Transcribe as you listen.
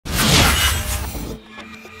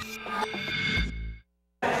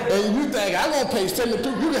and you think I'm going to pay 72,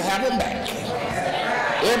 you can have them back.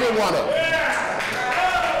 Every one of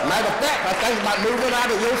them. Matter of fact, I think about moving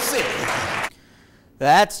out of your city.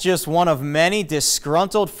 That's just one of many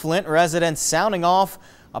disgruntled Flint residents sounding off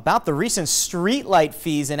about the recent streetlight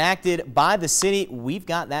fees enacted by the city. We've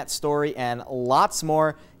got that story and lots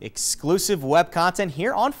more exclusive web content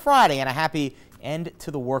here on Friday, and a happy end to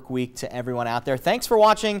the work week to everyone out there. Thanks for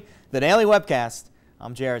watching the Daily Webcast.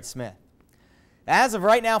 I'm Jared Smith. As of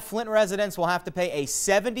right now, Flint residents will have to pay a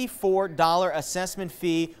 $74 assessment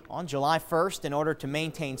fee on July 1st in order to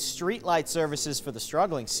maintain streetlight services for the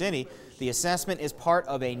struggling city. The assessment is part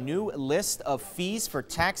of a new list of fees for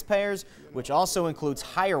taxpayers, which also includes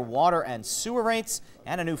higher water and sewer rates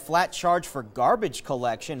and a new flat charge for garbage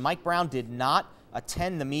collection. Mike Brown did not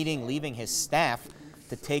attend the meeting, leaving his staff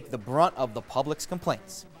to take the brunt of the public's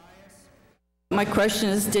complaints. My question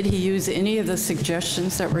is, did he use any of the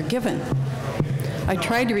suggestions that were given? I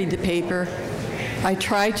tried to read the paper. I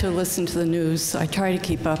tried to listen to the news. I try to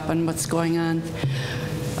keep up on what's going on.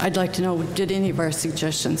 I'd like to know, did any of our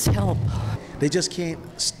suggestions help? They just can't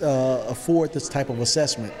afford this type of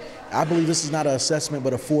assessment. I believe this is not an assessment,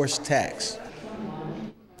 but a forced tax.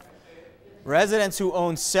 Residents who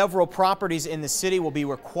own several properties in the city will be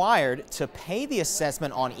required to pay the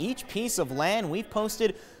assessment on each piece of land. We've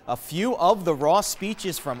posted a few of the raw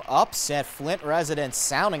speeches from upset Flint residents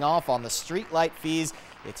sounding off on the streetlight fees.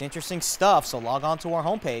 It's interesting stuff, so log on to our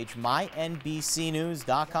homepage,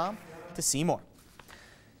 mynbcnews.com, to see more.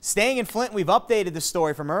 Staying in Flint, we've updated the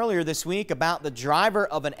story from earlier this week about the driver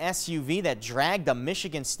of an SUV that dragged a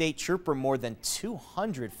Michigan State trooper more than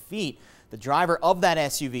 200 feet. The driver of that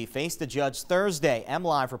SUV faced a judge Thursday.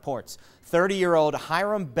 MLive reports 30-year-old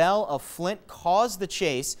Hiram Bell of Flint caused the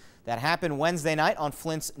chase that happened Wednesday night on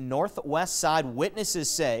Flint's northwest side. Witnesses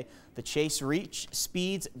say the chase reached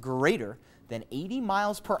speeds greater than 80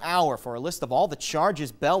 miles per hour. For a list of all the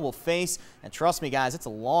charges Bell will face, and trust me guys, it's a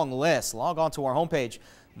long list, log on to our homepage,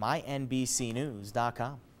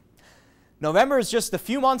 mynbcnews.com. November is just a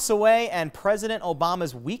few months away, and President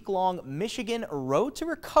Obama's week-long Michigan Road to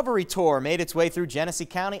Recovery tour made its way through Genesee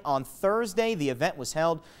County on Thursday. The event was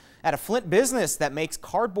held at a Flint business that makes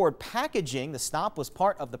cardboard packaging. The stop was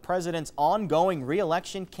part of the president's ongoing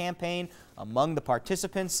re-election campaign. Among the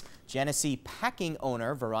participants, Genesee packing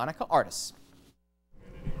owner Veronica Artis.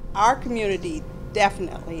 Our community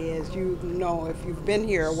definitely is, you know, if you've been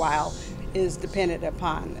here a while, is dependent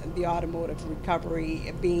upon the automotive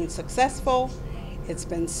recovery being successful. It's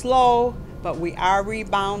been slow, but we are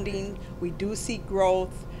rebounding. We do see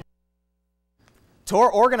growth. Tour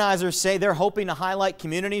organizers say they're hoping to highlight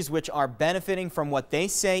communities which are benefiting from what they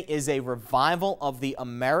say is a revival of the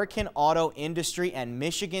American auto industry and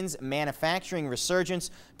Michigan's manufacturing resurgence.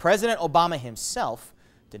 President Obama himself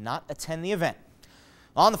did not attend the event.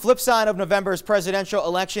 On the flip side of November's presidential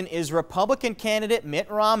election is Republican candidate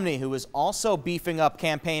Mitt Romney, who is also beefing up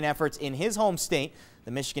campaign efforts in his home state.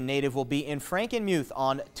 The Michigan native will be in Frankenmuth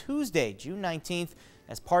on Tuesday, June 19th,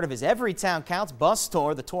 as part of his Every Town Counts bus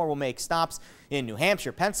tour. The tour will make stops in New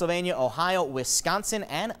Hampshire, Pennsylvania, Ohio, Wisconsin,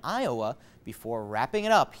 and Iowa before wrapping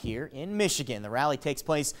it up here in Michigan. The rally takes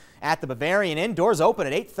place at the Bavarian Inn. Doors open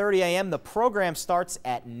at 8:30 a.m. The program starts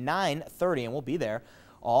at 9:30, and we'll be there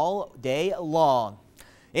all day long.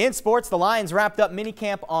 In sports, the Lions wrapped up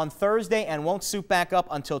minicamp on Thursday and won't suit back up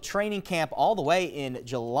until training camp all the way in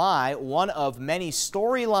July. One of many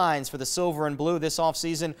storylines for the Silver and Blue this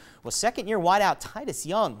offseason was second-year wideout Titus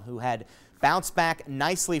Young, who had bounced back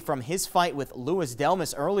nicely from his fight with Louis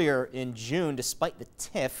Delmas earlier in June. Despite the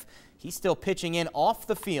tiff, he's still pitching in off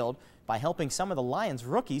the field by helping some of the Lions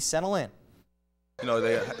rookies settle in. You know,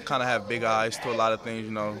 they kind of have big eyes to a lot of things,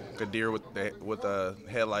 you know, like a deer with the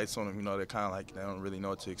headlights on them, you know, they're kind of like, they don't really know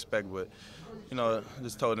what to expect. But, you know, I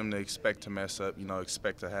just told them to expect to mess up, you know,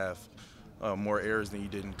 expect to have more errors than you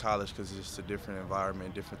did in college because it's just a different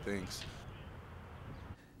environment, different things.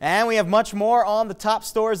 And we have much more on the top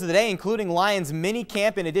stories of the day, including Lions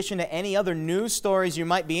minicamp. In addition to any other news stories you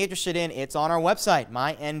might be interested in, it's on our website,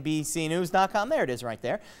 mynbcnews.com. There it is right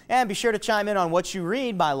there. And be sure to chime in on what you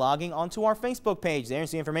read by logging onto our Facebook page. There's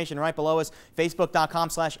the information right below us,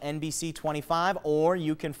 facebook.com/NBC25, or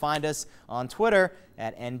you can find us on Twitter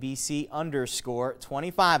at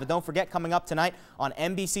NBC_25. But don't forget, coming up tonight on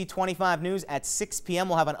NBC 25 News at 6 p.m.,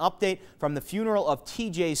 we'll have an update from the funeral of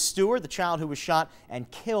T.J. Stewart, the child who was shot and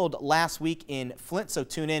killed last week in Flint. So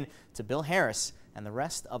tune in to Bill Harris and the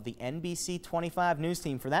rest of the NBC 25 News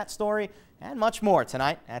team for that story and much more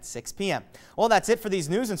tonight at 6 p.m. Well, that's it for these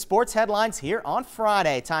news and sports headlines here on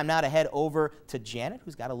Friday. Time now to head over to Janet,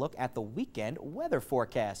 who's got a look at the weekend weather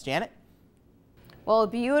forecast. Janet? Well, a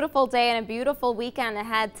beautiful day and a beautiful weekend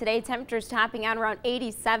ahead. Today, temperatures topping out around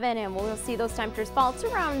 87, and we'll see those temperatures fall to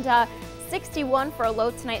around 61 for a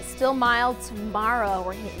low tonight. Still mild tomorrow.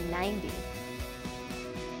 We're hitting 90.